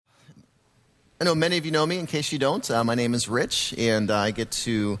I know many of you know me. In case you don't, my name is Rich, and I get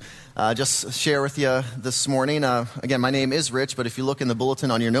to just share with you this morning. Again, my name is Rich, but if you look in the bulletin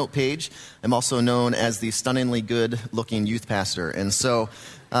on your note page, I'm also known as the stunningly good-looking youth pastor. And so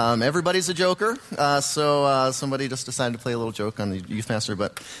everybody's a joker, so somebody just decided to play a little joke on the youth pastor,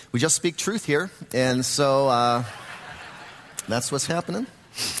 but we just speak truth here, and so that's what's happening.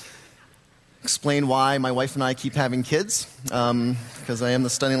 Explain why my wife and I keep having kids, because I am the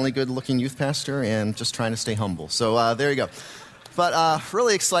stunningly good-looking youth pastor and just trying to stay humble. So there you go. But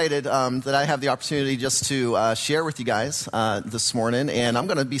really excited that I have the opportunity just to share with you guys this morning. And I'm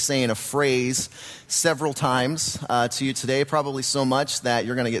going to be saying a phrase several times to you today, probably so much that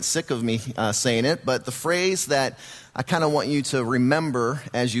you're going to get sick of me saying it. But the phrase that I kind of want you to remember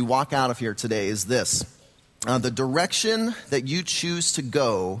as you walk out of here today is this. The direction that you choose to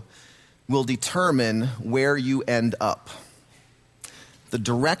go will determine where you end up. The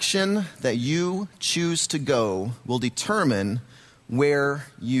direction that you choose to go will determine where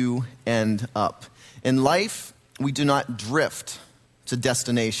you end up. In life, we do not drift to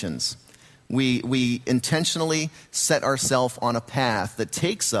destinations. We intentionally set ourselves on a path that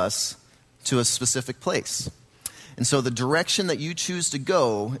takes us to a specific place. And so the direction that you choose to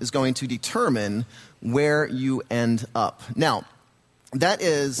go is going to determine where you end up. Now, that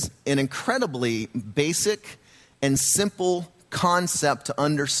is an incredibly basic and simple concept to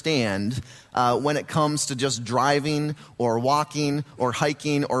understand when it comes to just driving or walking or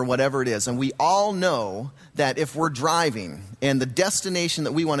hiking or whatever it is. And we all know that if we're driving and the destination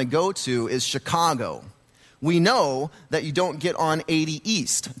that we want to go to is Chicago, we know that you don't get on 80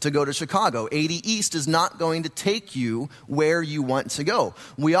 East to go to Chicago. 80 East is not going to take you where you want to go.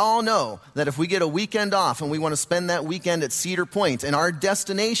 We all know that if we get a weekend off and we want to spend that weekend at Cedar Point and our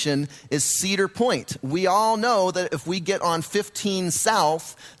destination is Cedar Point, we all know that if we get on 15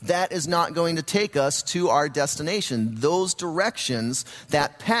 South, that is not going to take us to our destination. Those directions,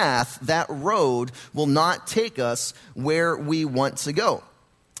 that path, that road will not take us where we want to go.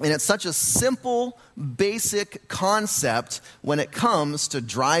 And it's such a simple, basic concept when it comes to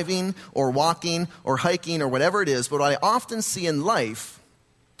driving or walking or hiking or whatever it is. But what I often see in life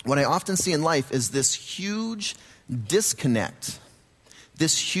is this huge disconnect,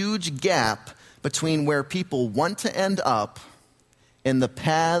 this huge gap between where people want to end up and the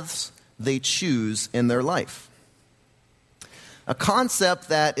paths they choose in their life. A concept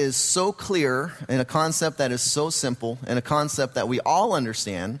that is so clear and a concept that is so simple and a concept that we all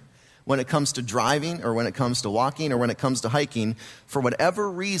understand when it comes to driving or when it comes to walking or when it comes to hiking, for whatever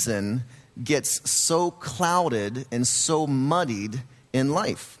reason, gets so clouded and so muddied in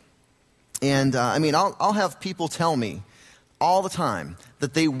life. And I'll have people tell me all the time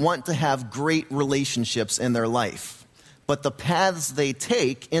that they want to have great relationships in their life, but the paths they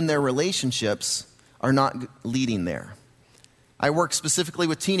take in their relationships are not leading there. I work specifically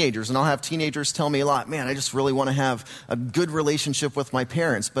with teenagers, and I'll have teenagers tell me a lot, man, I just really want to have a good relationship with my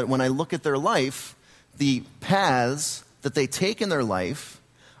parents. But when I look at their life, the paths that they take in their life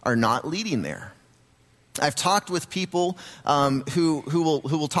are not leading there. I've talked with people who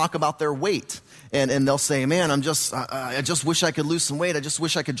will talk about their weight. And they'll say, man, I just wish I could lose some weight. I just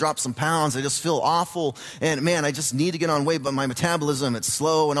wish I could drop some pounds. I just feel awful. And man, I just need to get on weight, but my metabolism, it's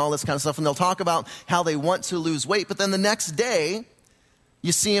slow and all this kind of stuff. And they'll talk about how they want to lose weight. But then the next day,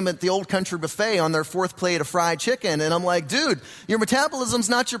 you see them at the Old Country Buffet on their 4th plate of fried chicken. And I'm like, dude, your metabolism's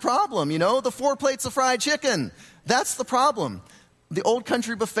not your problem. The 4 plates of fried chicken, that's the problem. The Old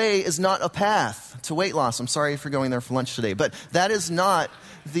Country Buffet is not a path to weight loss. I'm sorry for going there for lunch today, but that is not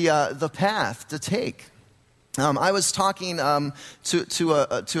the path to take. I was talking to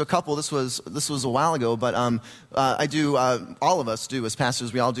a couple. This was a while ago, but I do. All of us do as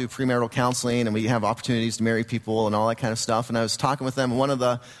pastors. We all do premarital counseling, and we have opportunities to marry people and all that kind of stuff. And I was talking with them. What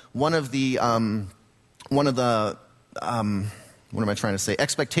am I trying to say?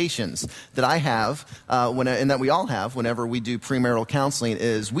 Expectations that I have, and that we all have whenever we do premarital counseling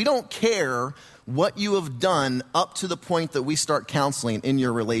is we don't care what you have done up to the point that we start counseling in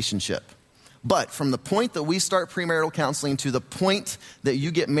your relationship. But from the point that we start premarital counseling to the point that you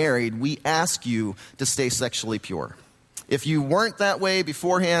get married, we ask you to stay sexually pure. If you weren't that way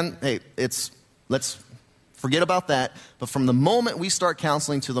beforehand, hey, let's forget about that. But from the moment we start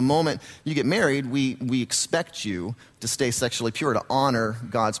counseling to the moment you get married, we expect you to stay sexually pure, to honor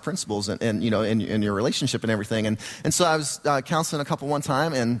God's principles and in your relationship and everything. And so I was counseling a couple one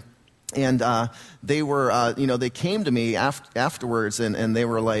time, and And they were, they came to me afterwards, and they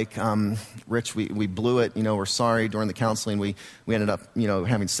were like, Rich, we blew it. We're sorry. During the counseling, we ended up,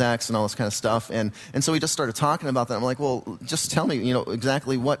 having sex and all this kind of stuff. And so we just started talking about that. I'm like, well, just tell me,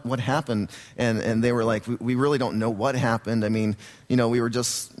 exactly what happened. And they were like, we really don't know what happened. I mean, we were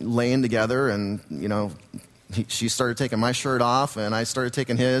just laying together, and, she started taking my shirt off, and I started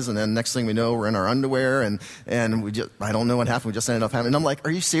taking his, and then next thing we know, we're in our underwear, and I don't know what happened. We just ended up having, and I'm like,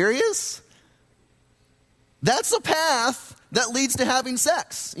 are you serious? That's a path that leads to having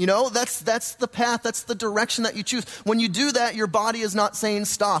sex. That's the path, that's the direction that you choose. When you do that, your body is not saying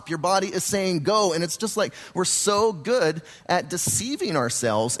stop. Your body is saying go. And it's just like we're so good at deceiving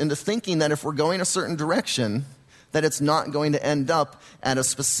ourselves into thinking that if we're going a certain direction, that it's not going to end up at a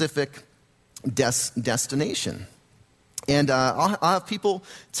specific destination. And I'll have people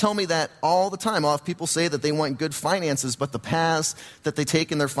tell me that all the time. I'll have people say that they want good finances, but the paths that they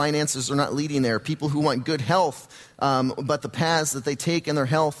take in their finances are not leading there. People who want good health, but the paths that they take in their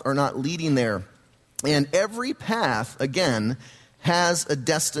health are not leading there. And every path, again, has a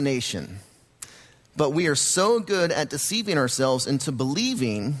destination. But we are so good at deceiving ourselves into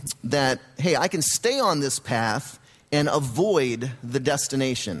believing that, hey, I can stay on this path and avoid the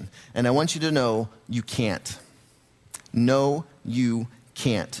destination. And I want you to know you can't. No, you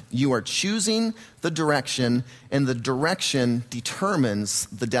can't. You are choosing the direction, and the direction determines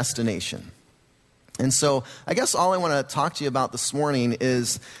the destination. And so I guess all I want to talk to you about this morning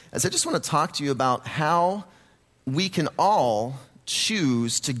is I just want to talk to you about how we can all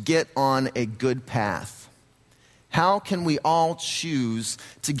choose to get on a good path. How can we all choose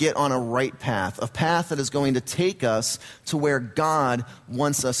to get on a right path, a path that is going to take us to where God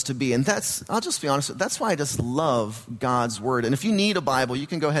wants us to be? And I'll just be honest, that's why I just love God's Word. And if you need a Bible, you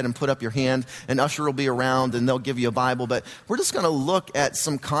can go ahead and put up your hand, and Usher will be around, and they'll give you a Bible. But we're just going to look at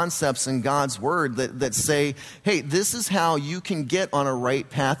some concepts in God's Word that say, hey, this is how you can get on a right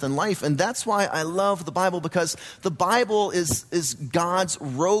path in life. And that's why I love the Bible, because the Bible is God's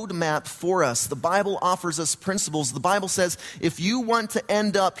roadmap for us. The Bible offers us principles. The Bible says, if you want to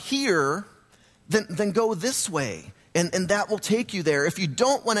end up here, then go this way. And that will take you there. If you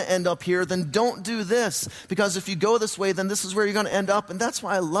don't want to end up here, then don't do this. Because if you go this way, then this is where you're going to end up. And that's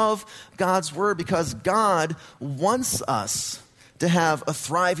why I love God's Word, because God wants us to have a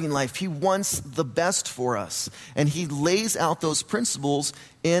thriving life. He wants the best for us. And He lays out those principles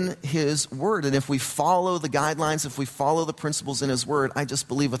in His Word. And if we follow the guidelines, if we follow the principles in His Word, I just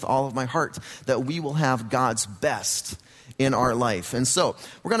believe with all of my heart that we will have God's best in our life. And so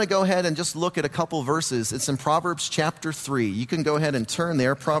we're going to go ahead and just look at a couple verses. It's in Proverbs chapter 3. You can go ahead and turn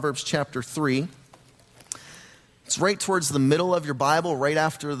there, Proverbs chapter 3. It's right towards the middle of your Bible, right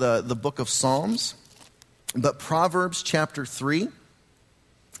after the book of Psalms. But Proverbs chapter 3,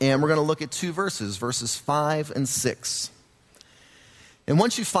 and we're going to look at two verses 5 and 6. And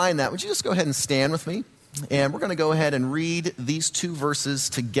once you find that, would you just go ahead and stand with me? And we're going to go ahead and read these two verses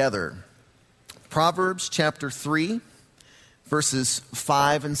together. Proverbs chapter 3, verses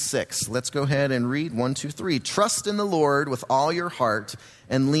 5 and 6. Let's go ahead and read 1, 2, 3. Trust in the Lord with all your heart,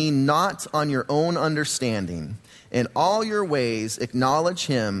 and lean not on your own understanding. In all your ways acknowledge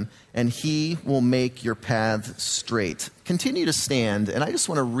Him, and He will make your path straight. Continue to stand, and I just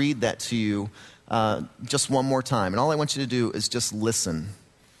want to read that to you just one more time. And all I want you to do is just listen.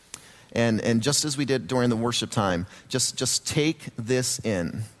 And just as we did during the worship time, just take this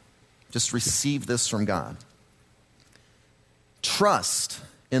in. Just receive this from God. Trust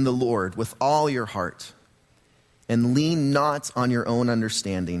in the Lord with all your heart, and lean not on your own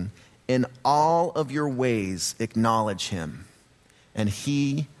understanding. In all of your ways acknowledge Him, and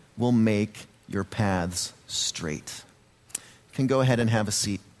He will make your paths straight. You can go ahead and have a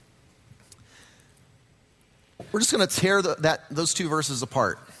seat. We're just going to tear those two verses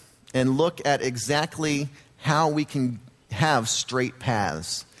apart and look at exactly how we can have straight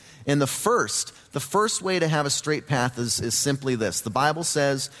paths. And the first way to have a straight path is simply this. The Bible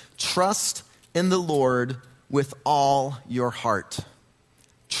says, trust in the Lord with all your heart.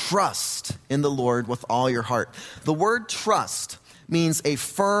 Trust in the Lord with all your heart. The word trust means a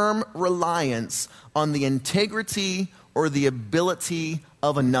firm reliance on the integrity or the ability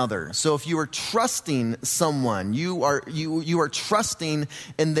of another. So if you are trusting someone, you are trusting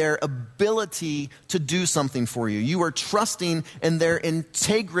in their ability to do something for you. You are trusting in their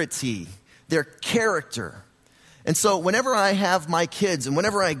integrity, their character. And so whenever I have my kids, and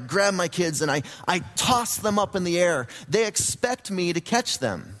whenever I grab my kids and I toss them up in the air, they expect me to catch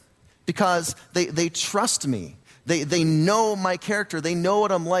them because they trust me. They know my character. They know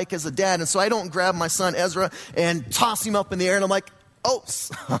what I'm like as a dad. And so I don't grab my son Ezra and toss him up in the air and I'm like,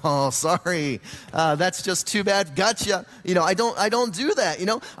 Oops. Oh, sorry. That's just too bad. Gotcha. I don't do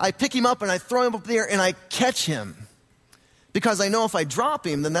that. I pick him up and I throw him up there and I catch him. Because I know if I drop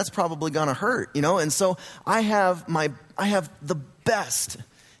him, then that's probably going to hurt, And so I have the best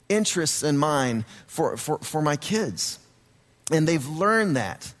interests in mind for my kids. And they've learned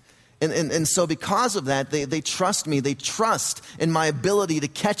that. And so because of that, they trust me. They trust in my ability to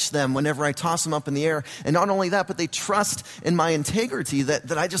catch them whenever I toss them up in the air. And not only that, but they trust in my integrity,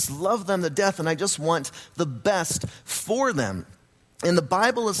 that I just love them to death and I just want the best for them. And the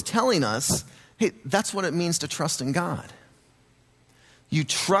Bible is telling us, hey, that's what it means to trust in God. You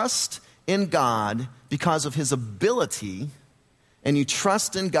trust in God because of his ability, and you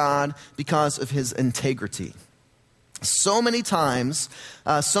trust in God because of his integrity. So many times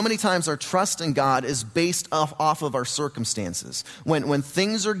our trust in God is based off of our circumstances. When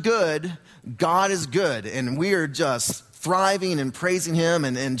things are good, God is good, and we are just thriving and praising him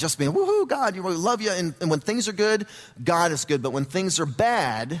and just being, woohoo, God, we love you. And when things are good, God is good. But when things are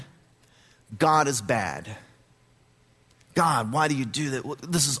bad, God is bad. God, why do you do that?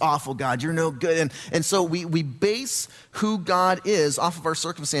 This is awful, God. You're no good. And so we base who God is off of our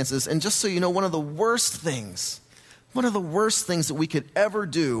circumstances. And just so you know, one of the worst things that we could ever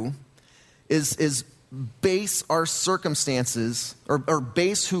do is base our circumstances or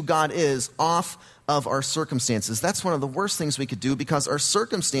base who God is off of our circumstances. That's one of the worst things we could do because our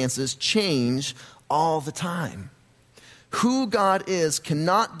circumstances change all the time. Who God is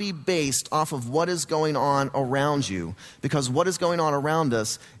cannot be based off of what is going on around you, because what is going on around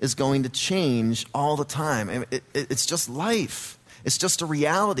us is going to change all the time. It's just life. It's just a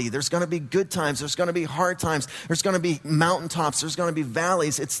reality. There's going to be good times. There's going to be hard times. There's going to be mountaintops. There's going to be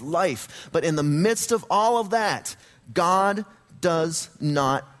valleys. It's life. But in the midst of all of that, God does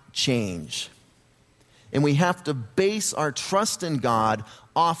not change. And we have to base our trust in God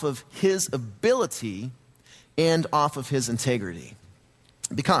off of his ability and off of his integrity.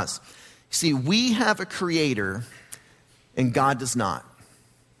 Because, you see, we have a creator and God does not.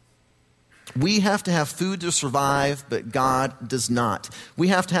 We have to have food to survive, but God does not. We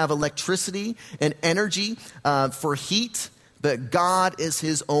have to have electricity and energy for heat, but God is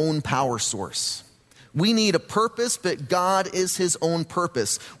his own power source. We need a purpose, but God is his own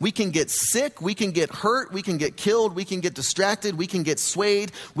purpose. We can get sick, we can get hurt, we can get killed, we can get distracted, we can get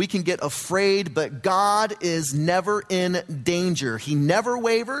swayed, we can get afraid, but God is never in danger. He never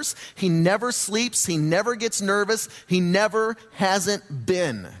wavers, he never sleeps, he never gets nervous, he never hasn't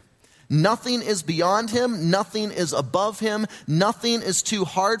been. Nothing is beyond him. Nothing is above him. Nothing is too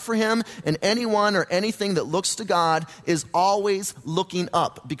hard for him. And anyone or anything that looks to God is always looking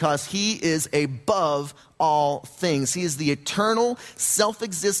up because he is above all things. He is the eternal,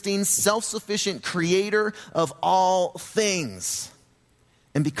 self-existing, self-sufficient creator of all things.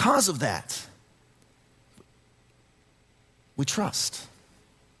 And because of that, we trust.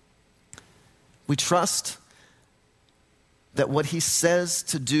 We trust that what he says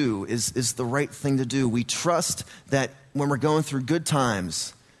to do is the right thing to do. We trust that when we're going through good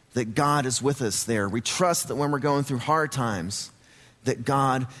times, that God is with us there. We trust that when we're going through hard times, that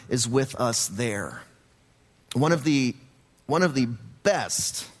God is with us there. One of the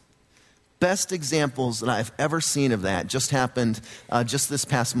best examples that I've ever seen of that just happened just this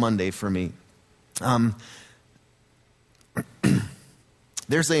past Monday for me.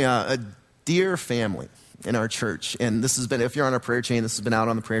 There's a dear family in our church, and this has been, if you're on our prayer chain, this has been out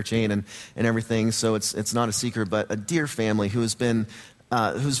on the prayer chain and everything, so it's not a secret, but a dear family who's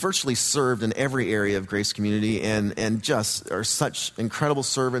virtually served in every area of Grace Community and just are such incredible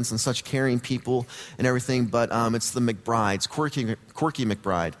servants and such caring people and everything, but it's the McBrides, Corky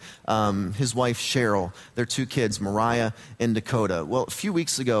McBride, his wife Cheryl, their two kids, Mariah and Dakota. Well, a few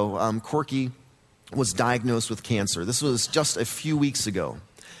weeks ago, Corky was diagnosed with cancer. This was just a few weeks ago.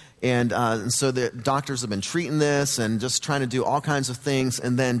 And so the doctors have been treating this and just trying to do all kinds of things.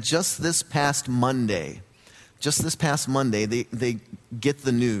 And then just this past Monday, they get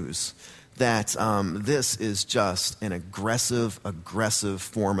the news that this is just an aggressive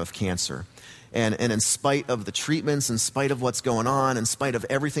form of cancer. And in spite of the treatments, in spite of what's going on, in spite of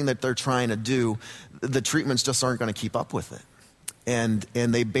everything that they're trying to do, the treatments just aren't going to keep up with it. And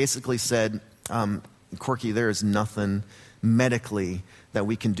they basically said, Corky, there is nothing medically that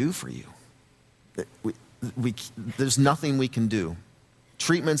we can do for you. There's nothing we can do.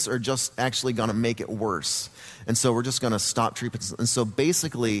 Treatments are just actually going to make it worse. And so we're just going to stop treatments. And so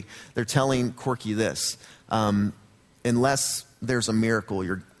basically they're telling Corky this, unless there's a miracle,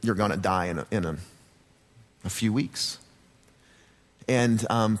 you're going to die in a few weeks. And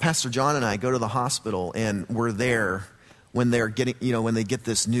Pastor John and I go to the hospital, and we're there when they're getting, when they get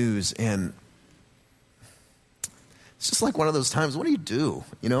this news, and it's just like one of those times. What do you do?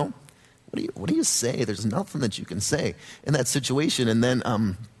 What do you say? There's nothing that you can say in that situation. And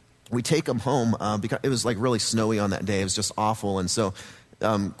then we take them home because it was like really snowy on that day. It was just awful. And so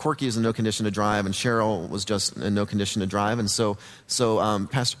Corky was in no condition to drive, and Cheryl was just in no condition to drive. And so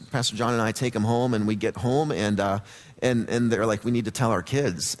Pastor John and I take them home, and we get home, and they're like, we need to tell our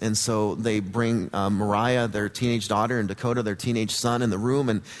kids. And so they bring Mariah, their teenage daughter, and Dakota, their teenage son, in the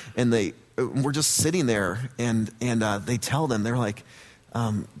room, and we're just sitting there, and they tell them, they're like,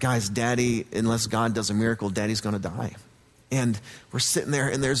 guys, Daddy, unless God does a miracle, Daddy's going to die. And we're sitting there,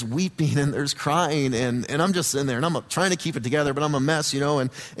 and there's weeping, and there's crying, and I'm just sitting there, and I'm trying to keep it together, but I'm a mess, and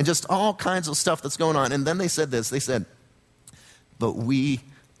just all kinds of stuff that's going on. And then they said this, they said, but we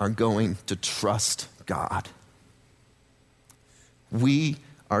are going to trust God. We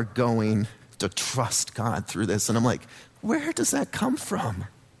are going to trust God through this. And I'm like, where does that come from?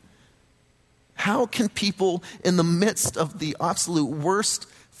 How can people in the midst of the absolute worst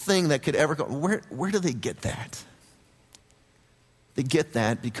thing that could ever go, where do they get that? They get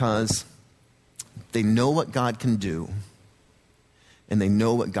that because they know what God can do, and they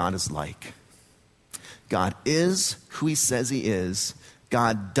know what God is like. God is who he says he is.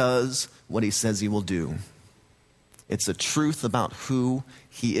 God does what he says he will do. It's a truth about who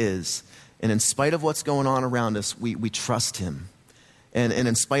he is. And in spite of what's going on around us, we trust him. And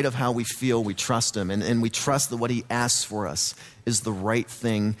in spite of how we feel, we trust him. And we trust that what he asks for us is the right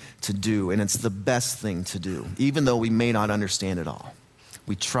thing to do. And it's the best thing to do, even though we may not understand it all.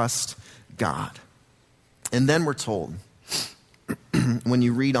 We trust God. And then we're told, when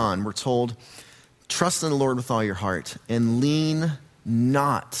you read on, we're told, trust in the Lord with all your heart and lean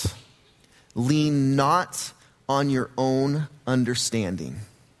not on your own understanding.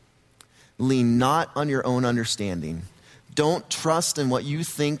 Lean not on your own understanding. Don't trust in what you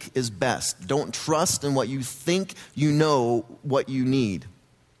think is best. Don't trust in what you think you know what you need.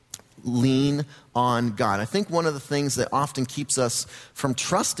 Lean on God. I think one of the things that often keeps us from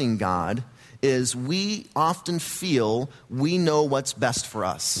trusting God is we often feel we know what's best for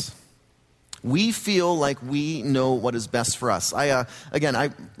us. We feel like we know what is best for us.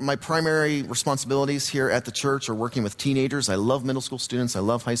 My primary responsibilities here at the church are working with teenagers. I love middle school students. I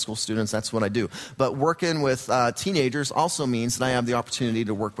love high school students. That's what I do. But working with teenagers also means that I have the opportunity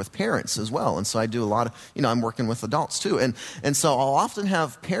to work with parents as well. And so I do a lot of, I'm working with adults too. And so I'll often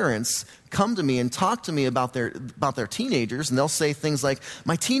have parents come to me and talk to me about their teenagers, and they'll say things like,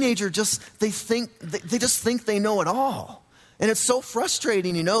 my teenager they just think they know it all. And it's so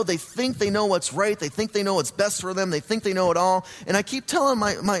frustrating, They think they know what's right. They think they know what's best for them. They think they know it all. And I keep telling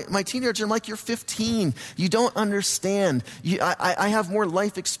my teenager, I'm like, you're 15. You don't understand. I have more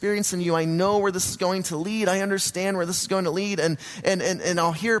life experience than you. I know where this is going to lead. I understand where this is going to lead. And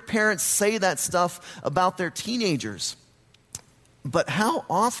I'll hear parents say that stuff about their teenagers. But how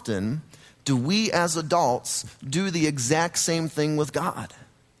often do we as adults do the exact same thing with God?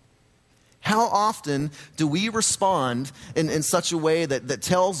 How often do we respond in such a way that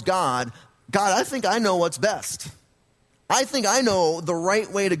tells God, I think I know what's best. I think I know the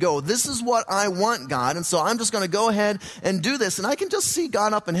right way to go. This is what I want, God, and so I'm just going to go ahead and do this. And I can just see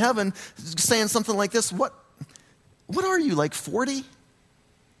God up in heaven saying something like this, what are you, like 40?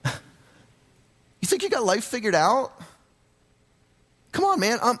 You think you got life figured out? Come on,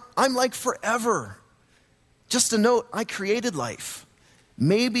 man, I'm like forever. Just a note, I created life.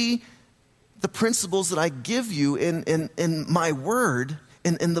 Maybe the principles that I give you in my word,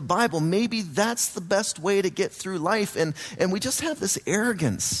 in the Bible, maybe that's the best way to get through life. And we just have this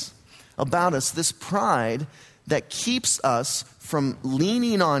arrogance about us, this pride that keeps us from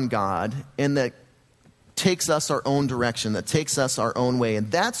leaning on God and that takes us our own direction, that takes us our own way.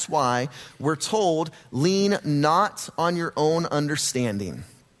 And that's why we're told, lean not on your own understanding,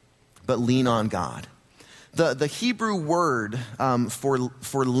 but lean on God. The Hebrew word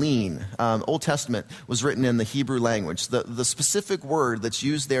for lean, Old Testament was written in the Hebrew language. The specific word that's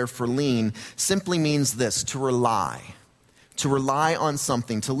used there for lean simply means this, to rely on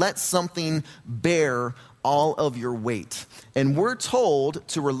something, to let something bear all of your weight. And we're told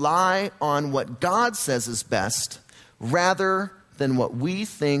to rely on what God says is best rather than what we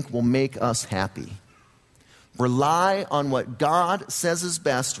think will make us happy. Rely on what God says is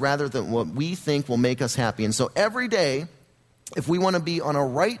best rather than what we think will make us happy. And so every day, if we want to be on a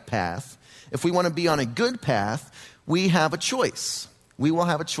right path, if we want to be on a good path, we have a choice. We will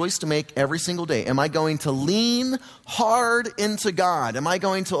have a choice to make every single day. Am I going to lean hard into God? Am I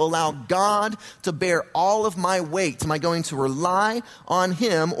going to allow God to bear all of my weight? Am I going to rely on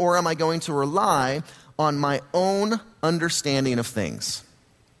him, or am I going to rely on my own understanding of things.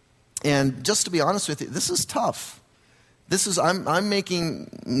 And just to be honest with you, this is tough. I'm making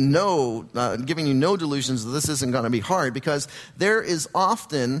giving you no delusions that this isn't going to be hard, because there is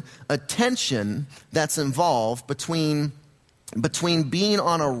often a tension that's involved between being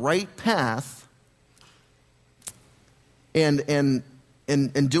on a right path and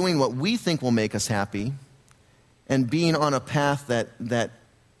doing what we think will make us happy, and being on a path that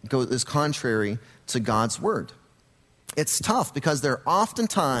is contrary to God's word. It's tough because there are often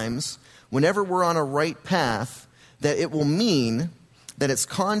times whenever we're on a right path that it will mean that it's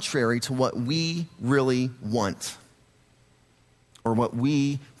contrary to what we really want or what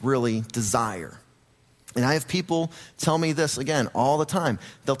we really desire. And I have people tell me this, again, all the time.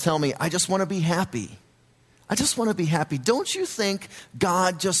 They'll tell me, I just want to be happy. I just want to be happy. Don't you think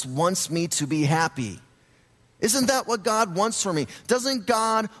God just wants me to be happy? Isn't that what God wants for me? Doesn't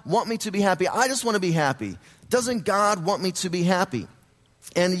God want me to be happy? I just want to be happy. Doesn't God want me to be happy?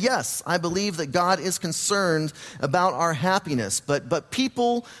 And yes, I believe that God is concerned about our happiness, but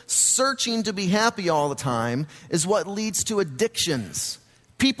people searching to be happy all the time is what leads to addictions.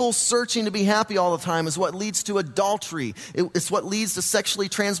 People searching to be happy all the time is what leads to adultery. It's what leads to sexually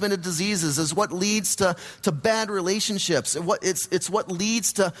transmitted diseases. It's what leads to bad relationships. It's what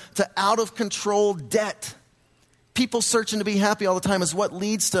leads to out of control debt. People searching to be happy all the time is what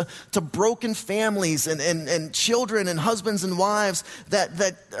leads to broken families and children and husbands and wives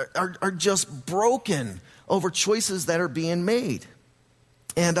that are just broken over choices that are being made.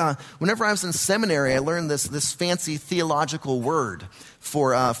 And whenever I was in seminary, I learned this fancy theological word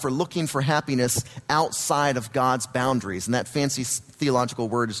for looking for happiness outside of God's boundaries. And that fancy theological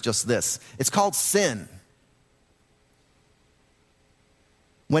word is just this. It's called sin.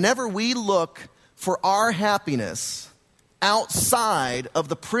 Whenever we look for our happiness outside of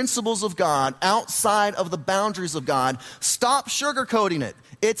the principles of God, outside of the boundaries of God, stop sugarcoating it.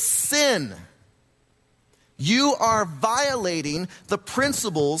 It's sin. You are violating the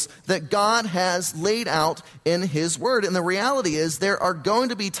principles that God has laid out in His Word. And the reality is there are going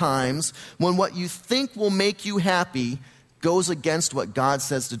to be times when what you think will make you happy goes against what God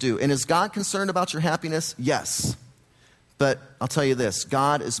says to do. And is God concerned about your happiness? Yes. But I'll tell you this,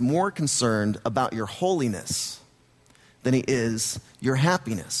 God is more concerned about your holiness than He is your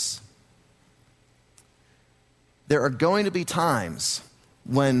happiness. There are going to be times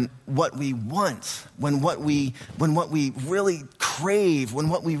when what we want, when what we really crave, when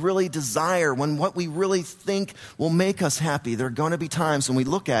what we really desire, when what we really think will make us happy, there are going to be times when we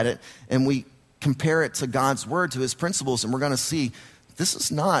look at it and we compare it to God's word, to His principles, and we're going to see this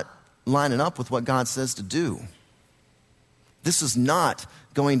is not lining up with what God says to do. This is not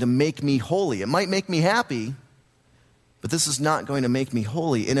going to make me holy. It might make me happy, but this is not going to make me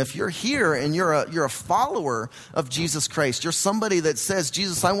holy. And if you're here and you're a follower of Jesus Christ, you're somebody that says,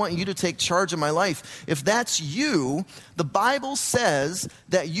 Jesus, I want you to take charge of my life. If that's you, the Bible says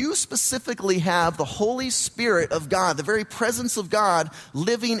that you specifically have the Holy Spirit of God, the very presence of God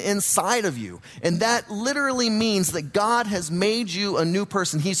living inside of you. And that literally means that God has made you a new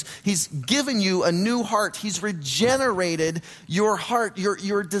person. He's given you a new heart. He's regenerated your heart,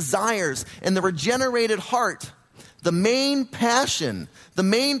 your desires. And the regenerated heart, the main passion, the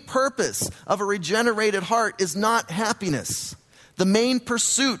main purpose of a regenerated heart is not happiness. The main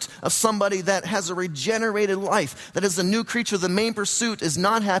pursuit of somebody that has a regenerated life, that is a new creature, the main pursuit is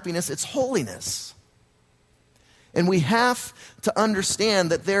not happiness, it's holiness. And we have to understand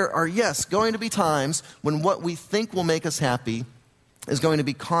that there are, yes, going to be times when what we think will make us happy is going to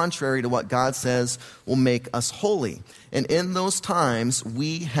be contrary to what God says will make us holy. And in those times,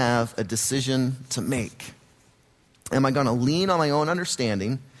 we have a decision to make. Am I going to lean on my own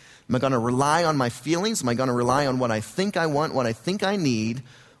understanding? Am I going to rely on my feelings? Am I going to rely on what I think I want, what I think I need?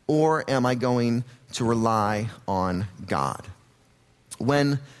 Or am I going to rely on God?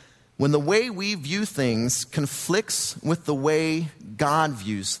 When the way we view things conflicts with the way God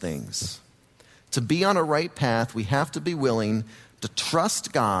views things, to be on a right path, we have to be willing to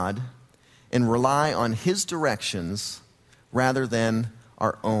trust God and rely on His directions rather than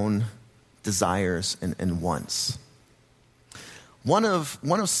our own desires and wants. One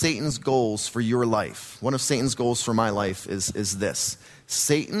of Satan's goals for your life, one of Satan's goals for my life is this.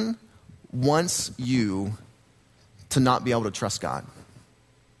 Satan wants you to not be able to trust God.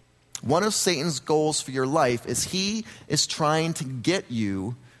 One of Satan's goals for your life is he is trying to get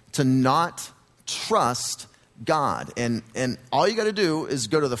you to not trust God. And all you got to do is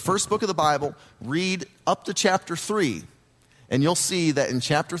go to the first book of the Bible, read up to chapter 3. And you'll see that in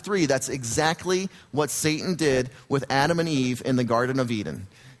chapter 3, that's exactly what Satan did with Adam and Eve in the Garden of Eden.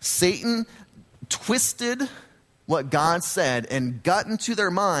 Satan twisted what God said and got into their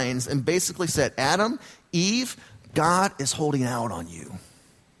minds and basically said, Adam, Eve, God is holding out on you.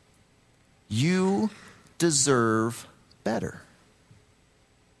 You deserve better.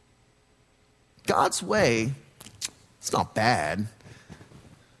 God's way, it's not bad,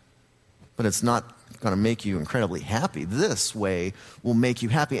 but it's not going to make you incredibly happy. This way will make you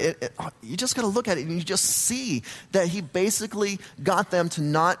happy. You just got to look at it and you just see that he basically got them to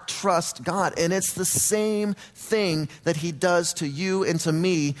not trust God. And it's the same thing that he does to you and to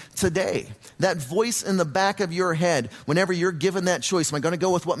me today. That voice in the back of your head, whenever you're given that choice, am I going to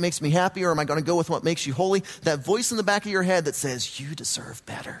go with what makes me happy or am I going to go with what makes you holy? That voice in the back of your head that says, you deserve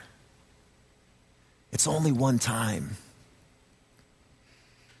better. It's only one time.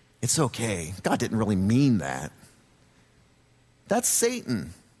 It's okay. God didn't really mean that. That's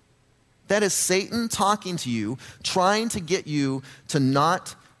Satan. That is Satan talking to you, trying to get you to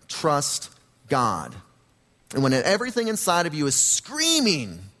not trust God. And when everything inside of you is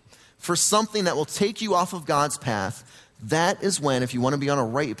screaming for something that will take you off of God's path, that is when, if you want to be on a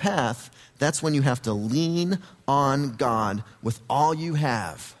right path, that's when you have to lean on God with all you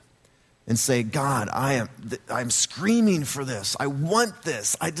have. And say, God, I'm screaming for this. I want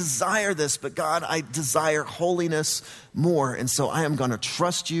this. I desire this. But God, I desire holiness more. And so I am going to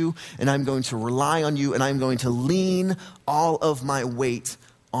trust you and I'm going to rely on you and I'm going to lean all of my weight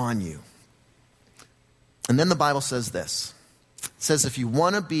on you. And then the Bible says this. It says, if you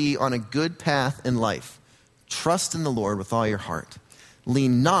want to be on a good path in life, trust in the Lord with all your heart.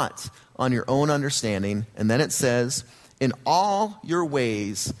 Lean not on your own understanding. And then it says, in all your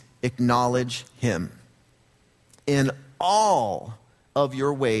ways, acknowledge him. In all of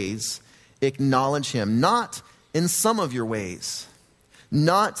your ways, acknowledge him. Not in some of your ways.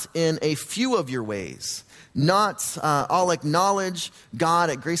 Not in a few of your ways. Not, I'll acknowledge God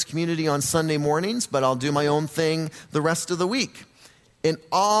at Grace Community on Sunday mornings, but I'll do my own thing the rest of the week. In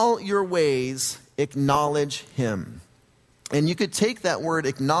all your ways, acknowledge him. And you could take that word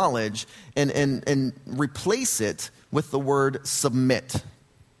acknowledge and replace it with the word submit.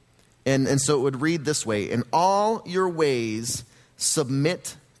 And so it would read this way, in all your ways,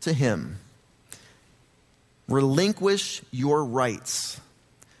 submit to him. Relinquish your rights.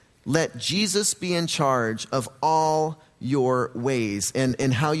 Let Jesus be in charge of all your ways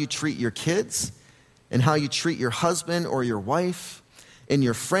and how you treat your kids and how you treat your husband or your wife, in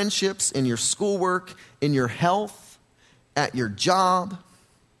your friendships, in your schoolwork, in your health, at your job,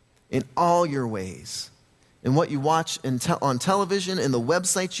 in all your ways. And what you watch on television and the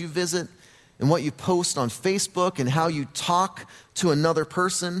websites you visit and what you post on Facebook and how you talk to another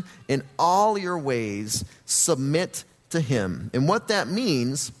person, in all your ways, submit to him. And what that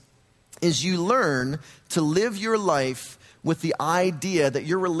means is you learn to live your life with the idea that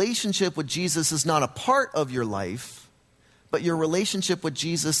your relationship with Jesus is not a part of your life, but your relationship with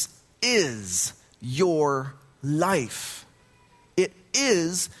Jesus is your life. It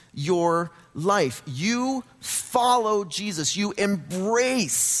is your life. You follow Jesus. You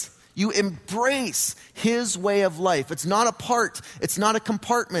embrace his way of life. It's not a part. It's not a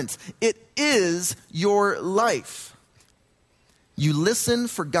compartment. It is your life. You listen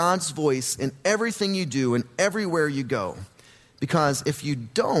for God's voice in everything you do and everywhere you go. Because if we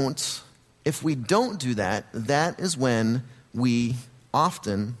don't do that, that is when we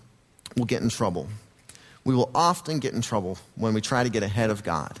often will get in trouble. We will often get in trouble when we try to get ahead of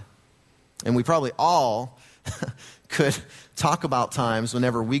God. And we probably all could talk about times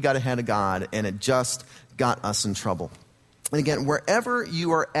whenever we got ahead of God and it just got us in trouble. And again, wherever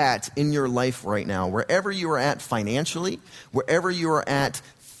you are at in your life right now, wherever you are at financially, wherever you are at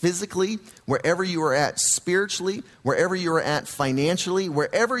physically, wherever you are at spiritually, wherever you are at financially,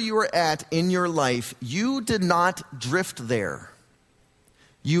 wherever you are at in your life, you did not drift there.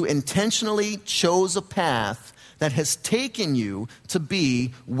 You intentionally chose a path that has taken you to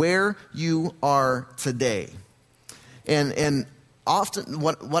be where you are today. And often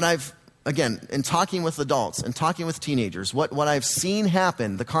what I've, again, in talking with adults and talking with teenagers, what I've seen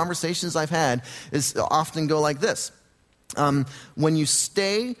happen, the conversations I've had, is often go like this. When you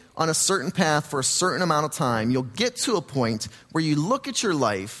stay on a certain path for a certain amount of time, you'll get to a point where you look at your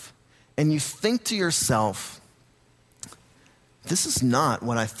life and you think to yourself, this is not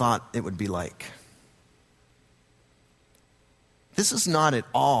what I thought it would be like. This is not at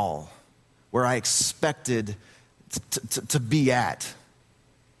all where I expected to be at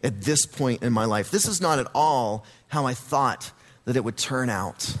this point in my life. This is not at all how I thought that it would turn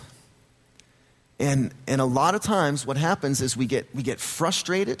out. And a lot of times what happens is we get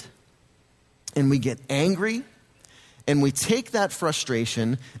frustrated and we get angry and we take that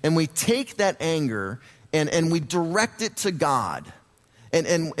frustration and we take that anger and we direct it to God.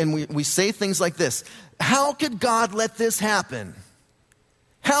 And we say things like this: how could God let this happen?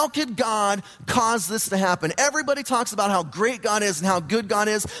 How could God cause this to happen? Everybody talks about how great God is and how good God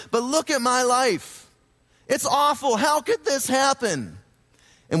is, but look at my life. It's awful. How could this happen?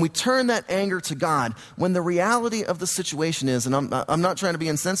 And we turn that anger to God when the reality of the situation is, and I'm not trying to be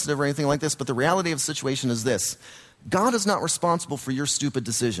insensitive or anything like this, but the reality of the situation is this: God is not responsible for your stupid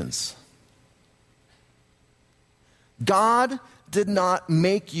decisions. God did not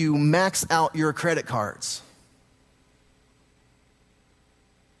make you max out your credit cards.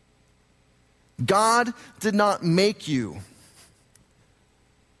 God did not make you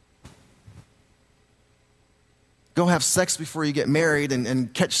go have sex before you get married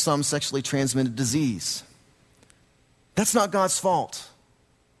and catch some sexually transmitted disease. That's not God's fault.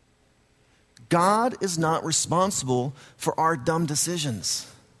 God is not responsible for our dumb decisions.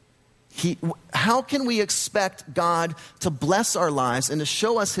 How can we expect God to bless our lives and to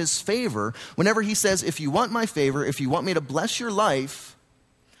show us his favor whenever he says, if you want my favor, if you want me to bless your life,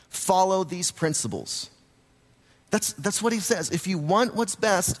 follow these principles? That's what he says. If you want what's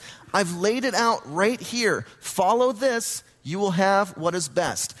best, I've laid it out right here. Follow this, you will have what is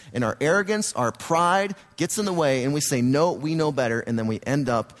best. And our arrogance, our pride gets in the way, and we say, no, we know better, and then we end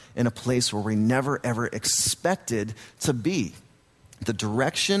up in a place where we never, ever expected to be. The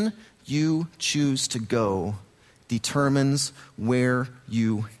direction you choose to go determines where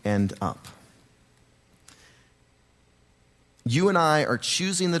you end up. You and I are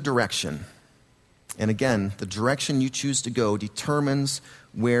choosing the direction. And again, the direction you choose to go determines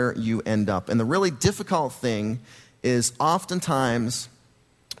where you end up. And the really difficult thing is oftentimes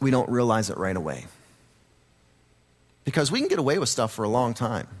we don't realize it right away. Because we can get away with stuff for a long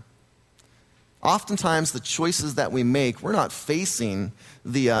time. Oftentimes the choices that we make, we're not facing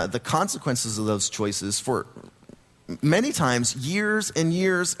the consequences of those choices for many times years and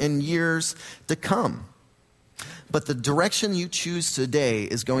years and years to come. But the direction you choose today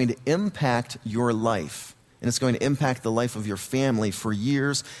is going to impact your life. And it's going to impact the life of your family for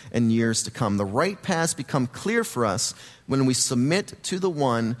years and years to come. The right paths become clear for us when we submit to the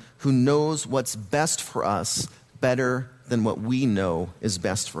one who knows what's best for us better than what we know is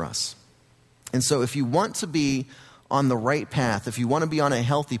best for us. And so if you want to be on the right path, if you want to be on a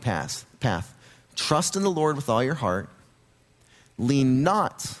healthy path, trust in the Lord with all your heart. Lean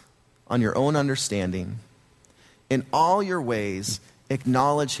not on your own understanding. In all your ways,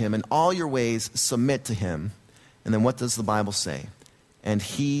 acknowledge him. In all your ways, submit to him. And then what does the Bible say? And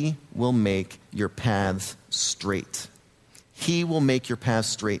he will make your paths straight. He will make your paths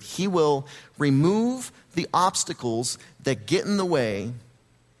straight. He will remove the obstacles that get in the way,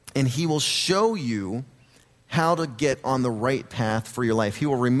 and he will show you how to get on the right path for your life. He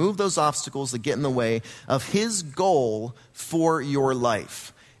will remove those obstacles that get in the way of his goal for your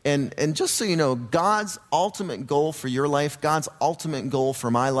life. And just so you know, God's ultimate goal for your life, God's ultimate goal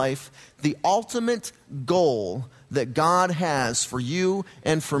for my life, the ultimate goal that God has for you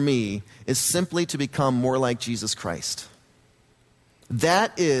and for me is simply to become more like Jesus Christ.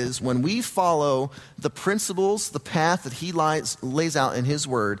 That is, when we follow the principles, the path that he lays out in his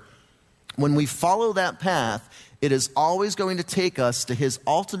word, when we follow that path, it is always going to take us to his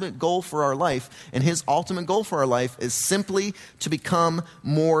ultimate goal for our life. And his ultimate goal for our life is simply to become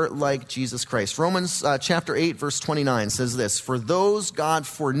more like Jesus Christ. Romans chapter 8, verse 29 says this: For those God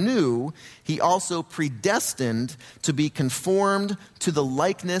foreknew, he also predestined to be conformed to the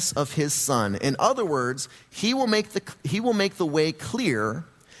likeness of his Son. In other words, he will make the way clear,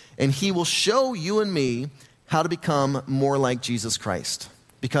 and he will show you and me how to become more like Jesus Christ.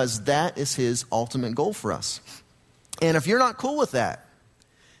 Because that is his ultimate goal for us. And if you're not cool with that,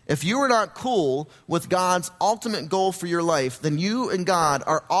 if you are not cool with God's ultimate goal for your life, then you and God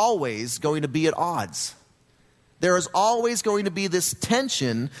are always going to be at odds. There is always going to be this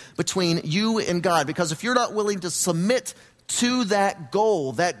tension between you and God. Because if you're not willing to submit to that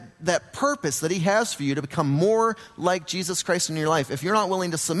goal, that purpose that he has for you to become more like Jesus Christ in your life, if you're not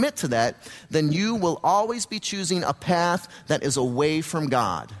willing to submit to that, then you will always be choosing a path that is away from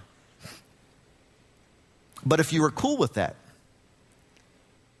God. But if you are cool with that,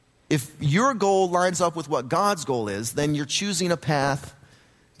 if your goal lines up with what God's goal is, then you're choosing a path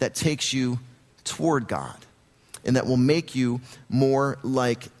that takes you toward God and that will make you more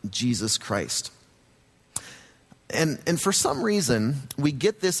like Jesus Christ. And for some reason, we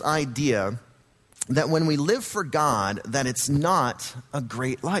get this idea that when we live for God, that it's not a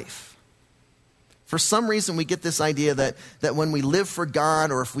great life. For some reason, we get this idea that when we live for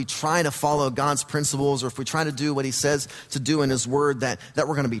God, or if we try to follow God's principles, or if we try to do what he says to do in his word, that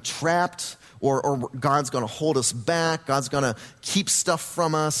we're going to be trapped, or God's going to hold us back, God's going to keep stuff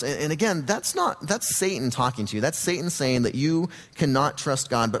from us. And again, that's Satan talking to you. That's Satan saying that you cannot trust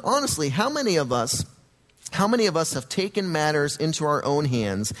God. But honestly, how many of us have taken matters into our own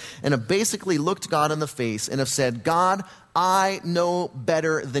hands and have basically looked God in the face and have said, God, I know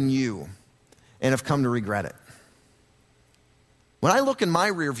better than you, and have come to regret it? When I look in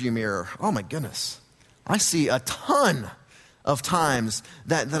my rearview mirror, oh my goodness, I see a ton of times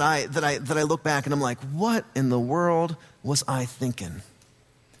that I look back and I'm like, what in the world was I thinking?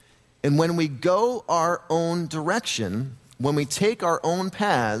 And when we go our own direction, when we take our own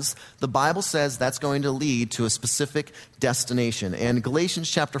paths, the Bible says that's going to lead to a specific destination. And Galatians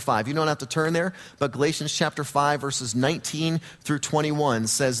chapter 5, you don't have to turn there, but Galatians chapter 5 verses 19 through 21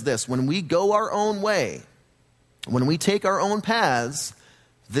 says this: when we go our own way, when we take our own paths,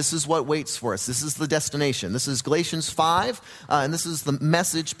 this is what waits for us. This is the destination. This is Galatians 5, and this is the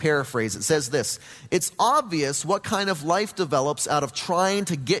Message paraphrase. It says this: it's obvious what kind of life develops out of trying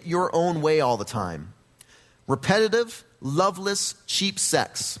to get your own way all the time. Repetitive, loveless, cheap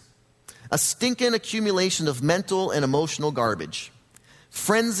sex. A stinking accumulation of mental and emotional garbage.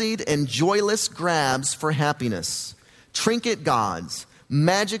 Frenzied and joyless grabs for happiness. Trinket gods.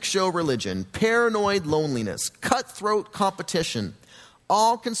 Magic show religion. Paranoid loneliness. Cutthroat competition.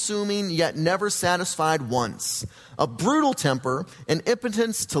 All-consuming yet never satisfied once. A brutal temper, an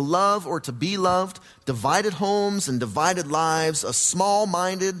impotence to love or to be loved, divided homes and divided lives, a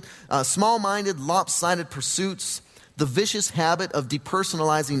small-minded, lopsided pursuits, the vicious habit of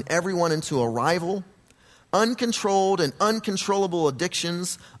depersonalizing everyone into a rival, uncontrolled and uncontrollable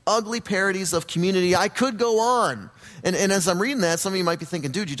addictions, ugly parodies of community. I could go on. And as I'm reading that, some of you might be thinking,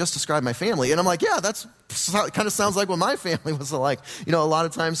 dude, you just described my family. And I'm like, yeah, that's kind of sounds like what my family was like, a lot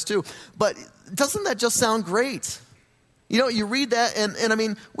of times too. But doesn't that just sound great? You read that, and I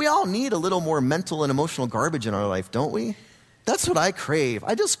mean, we all need a little more mental and emotional garbage in our life, don't we? That's what I crave.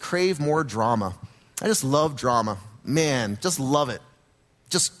 I just crave more drama. I just love drama. Man, just love it.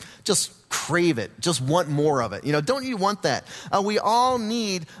 Just crave it. Just want more of it. Don't you want that? We all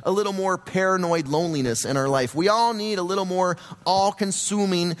need a little more paranoid loneliness in our life. We all need a little more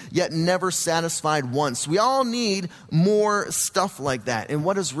all-consuming yet never satisfied once. We all need more stuff like that. And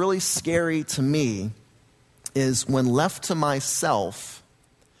what is really scary to me is when left to myself,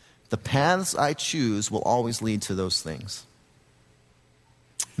 the paths I choose will always lead to those things.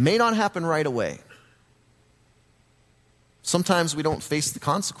 May not happen right away. Sometimes we don't face the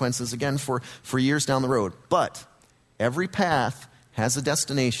consequences, again, for years down the road. But every path has a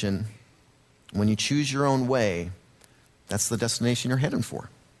destination. When you choose your own way, that's the destination you're heading for.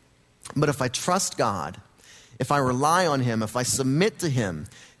 But if I trust God, if I rely on him, if I submit to him,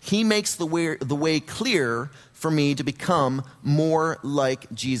 he makes the way clear for me to become more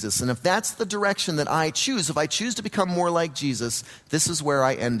like Jesus. And if that's the direction that I choose, if I choose to become more like Jesus, this is where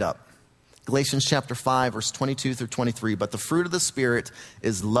I end up. Galatians chapter 5, verse 22 through 23. But the fruit of the Spirit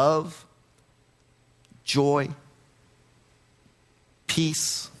is love, joy,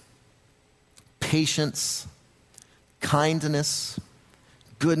 peace, patience, kindness,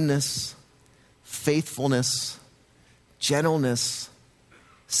 goodness, faithfulness, gentleness,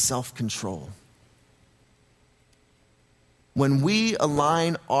 self-control. When we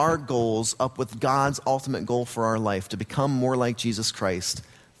align our goals up with God's ultimate goal for our life, to become more like Jesus Christ,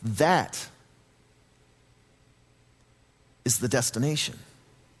 that is the destination.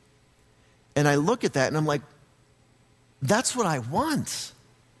 And I look at that and I'm like, that's what I want.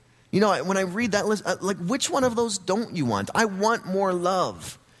 When I read that list, which one of those don't you want? I want more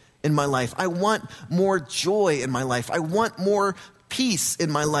love in my life. I want more joy in my life. I want more peace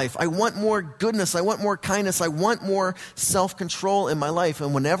in my life. I want more goodness. I want more kindness. I want more self-control in my life.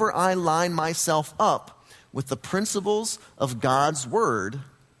 And whenever I line myself up with the principles of God's word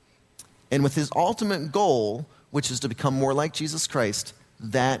and with his ultimate goal, which is to become more like Jesus Christ,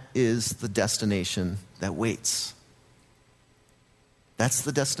 that is the destination that waits. That's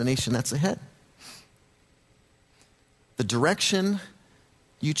the destination that's ahead. The direction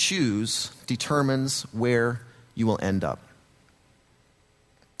you choose determines where you will end up.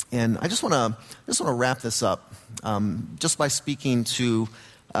 And I just want to wrap this up just by speaking to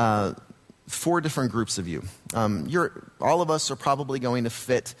 4 different groups of you. All of us are probably going to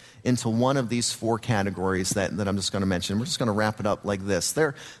fit into one of these 4 categories that I'm just going to mention. We're just going to wrap it up like this.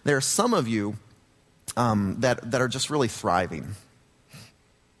 There are some of you that are just really thriving.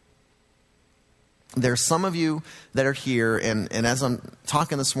 There's some of you that are here, and as I'm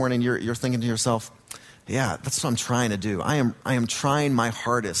talking this morning, you're thinking to yourself, yeah, that's what I'm trying to do. I am trying my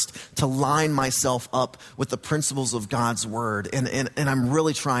hardest to line myself up with the principles of God's word. And I'm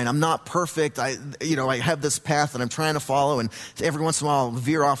really trying. I'm not perfect. I have this path that I'm trying to follow, and every once in a while I'll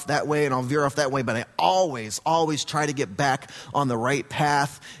veer off that way and I'll veer off that way, but I always try to get back on the right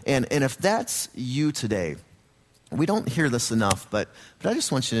path. And if that's you today, we don't hear this enough, but I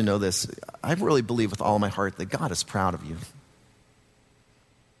just want you to know this. I really believe with all my heart that God is proud of you.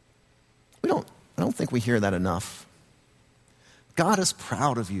 I don't think we hear that enough. God is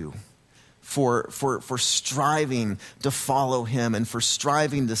proud of you for striving to follow him and for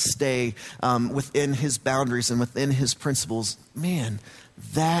striving to stay within his boundaries and within his principles. Man,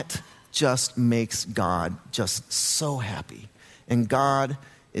 that just makes God just so happy. And God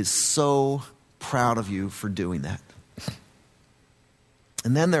is so proud of you for doing that.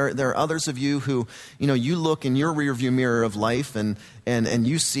 And then there are others of you who, you look in your rearview mirror of life and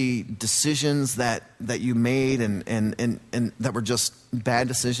you see decisions that you made and that were just bad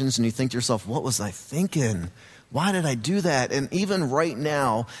decisions, and you think to yourself, what was I thinking? Why did I do that? And even right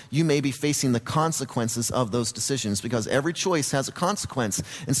now, you may be facing the consequences of those decisions, because every choice has a consequence.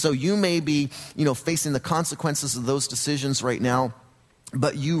 And so you may be, facing the consequences of those decisions right now,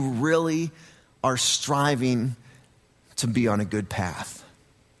 but you really are striving to be on a good path.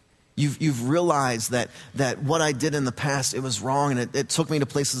 You've realized that what I did in the past, it was wrong, and it took me to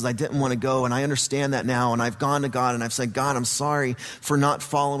places I didn't want to go, and I understand that now, and I've gone to God, and I've said, God, I'm sorry for not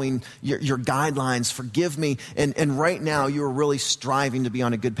following your guidelines. Forgive me. And right now, you're really striving to be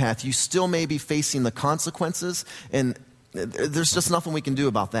on a good path. You still may be facing the consequences, and there's just nothing we can do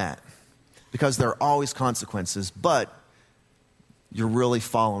about that, because there are always consequences, but you're really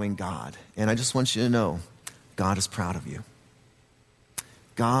following God. And I just want you to know, God is proud of you.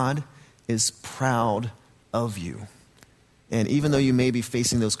 God is proud of you. And even though you may be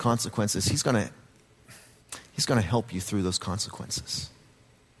facing those consequences, he's going to help you through those consequences.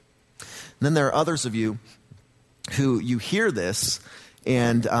 And then there are others of you who you hear this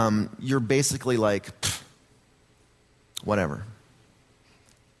and you're basically like, whatever.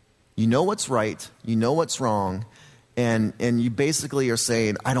 You know what's right, you know what's wrong, and you basically are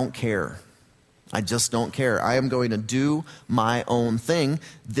saying, I don't care. I just don't care. I am going to do my own thing.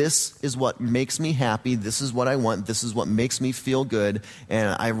 This is what makes me happy. This is what I want. This is what makes me feel good.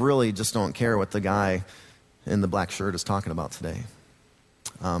 And I really just don't care what the guy in the black shirt is talking about today.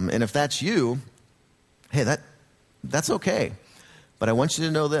 And if that's you, hey, that's okay. But I want you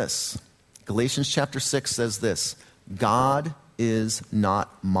to know this. Galatians chapter 6 says this: God is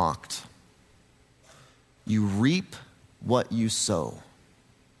not mocked. You reap what you sow.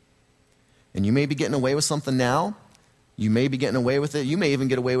 And you may be getting away with something now. You may be getting away with it. You may even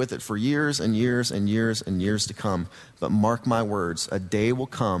get away with it for years and years and years and years to come. But mark my words, a day will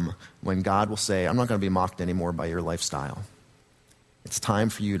come when God will say, I'm not going to be mocked anymore by your lifestyle. It's time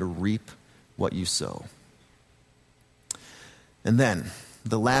for you to reap what you sow. And then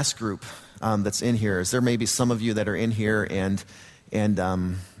the last group that's in here is there may be some of you that are in here and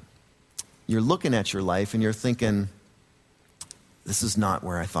you're looking at your life and you're thinking, this is not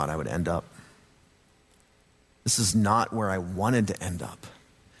where I thought I would end up. This is not where I wanted to end up.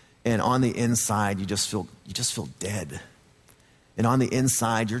 And on the inside, you just feel dead. And on the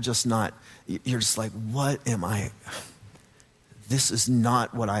inside, you're just like, what am I? This is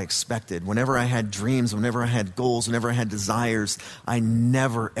not what I expected. Whenever I had dreams, whenever I had goals, whenever I had desires, I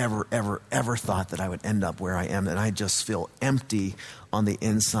never, ever, ever, ever thought that I would end up where I am. And I just feel empty on the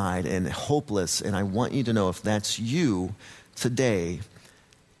inside and hopeless. And I want you to know, if that's you today,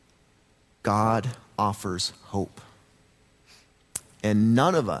 God offers hope. And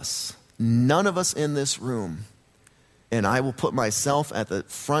none of us in this room, and I will put myself at the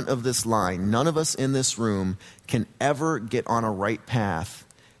front of this line, none of us in this room can ever get on a right path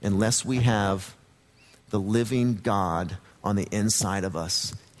unless we have the living God on the inside of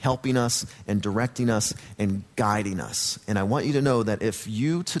us, helping us and directing us and guiding us. And I want you to know that if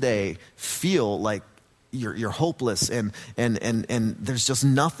you today feel like you're hopeless and there's just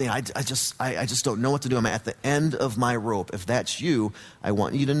nothing, I just don't know what to do, I'm at the end of my rope. If that's you, I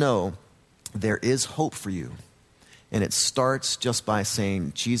want you to know there is hope for you. And it starts just by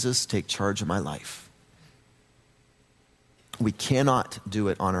saying, Jesus, take charge of my life. We cannot do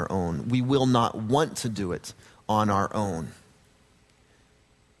it on our own. We will not want to do it on our own.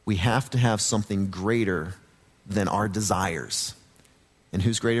 We have to have something greater than our desires. And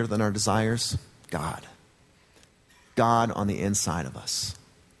who's greater than our desires? God. God on the inside of us.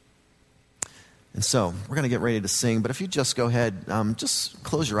 And so we're going to get ready to sing, but if you just go ahead, just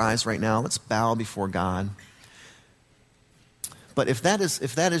close your eyes right now. Let's bow before God. But if that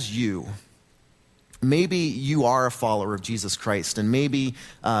is you, maybe you are a follower of Jesus Christ, and maybe,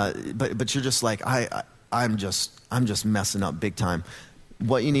 but you're just like, I'm just messing up big time.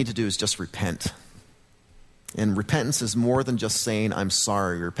 What you need to do is just repent. And repentance is more than just saying, I'm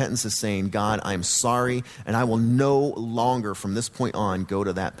sorry. Repentance is saying, God, I'm sorry, and I will no longer from this point on go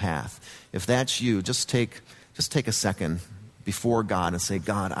to that path. If that's you, just take a second before God and say,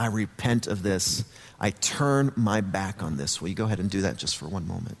 God, I repent of this. I turn my back on this. Will you go ahead and do that just for one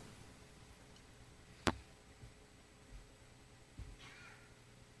moment?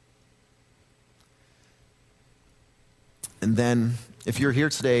 And then if you're here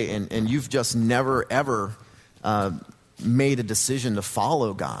today and you've just never, ever made a decision to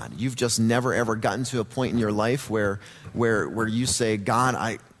follow God, you've just never, ever gotten to a point in your life where you say, God,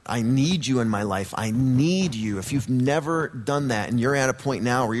 I need you in my life. I need you. If you've never done that and you're at a point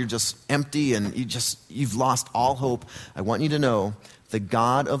now where you're just empty and you've lost all hope, I want you to know the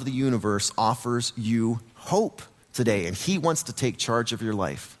God of the universe offers you hope today, and he wants to take charge of your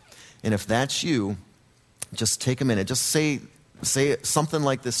life. And if that's you, just take a minute. Just say something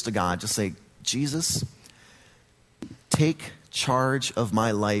like this to God. Just say, Jesus, take charge of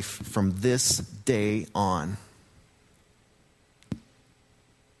my life from this day on.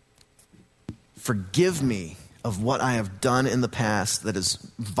 Forgive me of what I have done in the past that has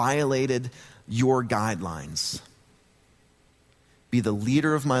violated your guidelines. Be the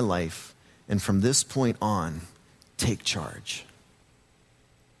leader of my life, and from this point on, take charge.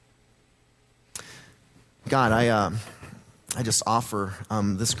 God, I just offer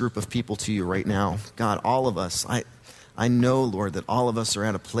this group of people to you right now. God, all of us, I know, Lord, that all of us are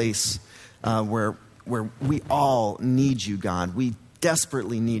at a place where we all need you, God. We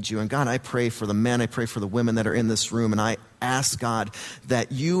desperately need you. And God, I pray for the men, I pray for the women that are in this room, and I ask, God,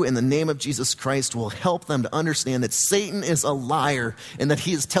 that you, in the name of Jesus Christ, will help them to understand that Satan is a liar and that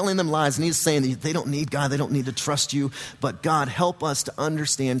he is telling them lies, and he's saying that they don't need God, they don't need to trust you. But God, help us to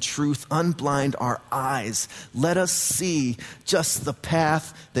understand truth, unblind our eyes. Let us see just the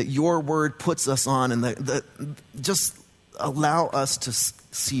path that your word puts us on, and just allow us to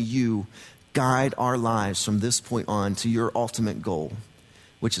see you guide our lives from this point on to your ultimate goal,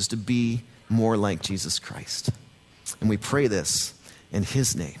 which is to be more like Jesus Christ. And we pray this in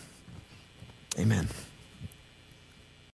his name. Amen.